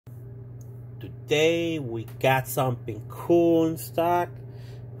today we got something cool in stock.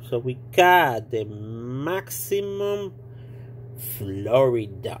 So we got the Maximum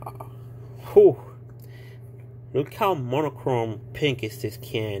Florida. Whew. Look how monochrome pink is this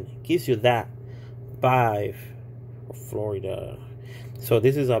can. It gives you that vibe of Florida. So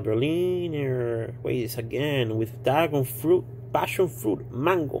this is a Berliner. Wait, it's again with dragon fruit, passion fruit,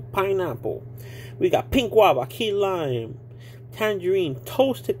 mango, pineapple. We got pink guava, key lime, tangerine,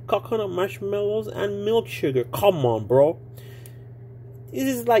 toasted coconut, marshmallows, and milk sugar. Come on, bro. This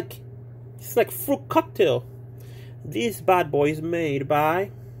is like, it's like fruit cocktail. This bad boy is made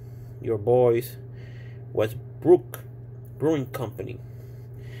by your boys, WestBrook Brewing Company.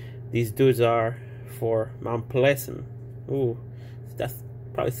 These dudes are for Mount Pleasant. Ooh, that's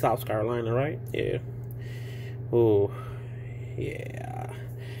probably South Carolina, right? Yeah. Ooh, yeah.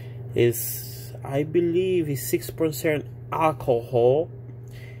 I believe it's 6% alcohol,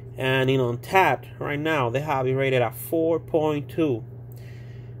 and in Untapped right now they have it rated at 4.2.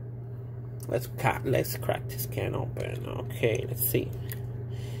 Let's crack this can open. Okay, let's see.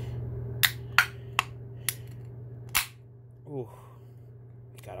 Ooh,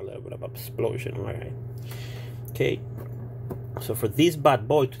 got a little bit of explosion, right? Okay, so for this bad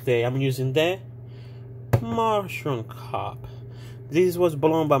boy today, I'm using the mushroom cup. This was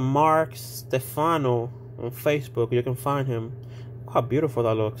blown by Mark Stefano on Facebook. You can find him. Look how beautiful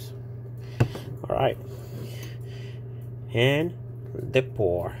that looks. All right, and the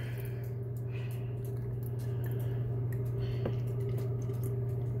pour.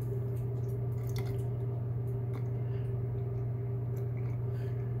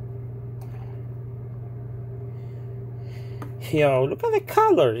 Yo, look at the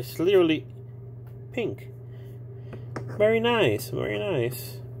color. It's literally pink. Very nice, very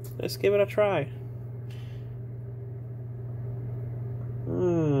nice. Let's give it a try.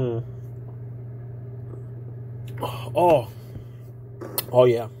 Oh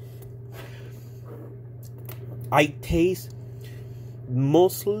yeah. I taste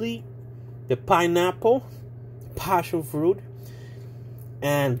mostly the pineapple, passion fruit,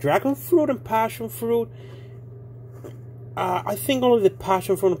 and dragon fruit and passion fruit. I think only the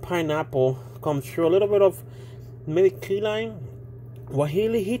passion fruit and pineapple comes through. A little bit of maybe key lime. What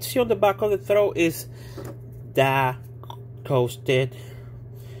really hits you on the back of the throat is that toasted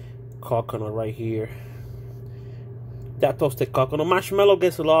coconut right here. That toasted coconut. Marshmallow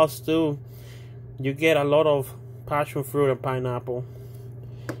gets lost too. You get a lot of passion fruit and pineapple.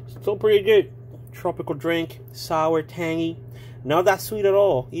 Still pretty good. Tropical drink. Sour, tangy. Not that sweet at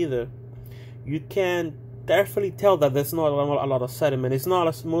all either. You can definitely tell that there's not a lot of sediment. It's not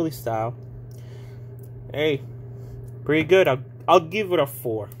a smoothie style. Hey, pretty good. I'll give it a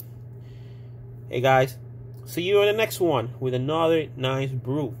 4. Hey guys, see you in the next one with another nice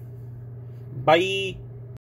brew. Bye.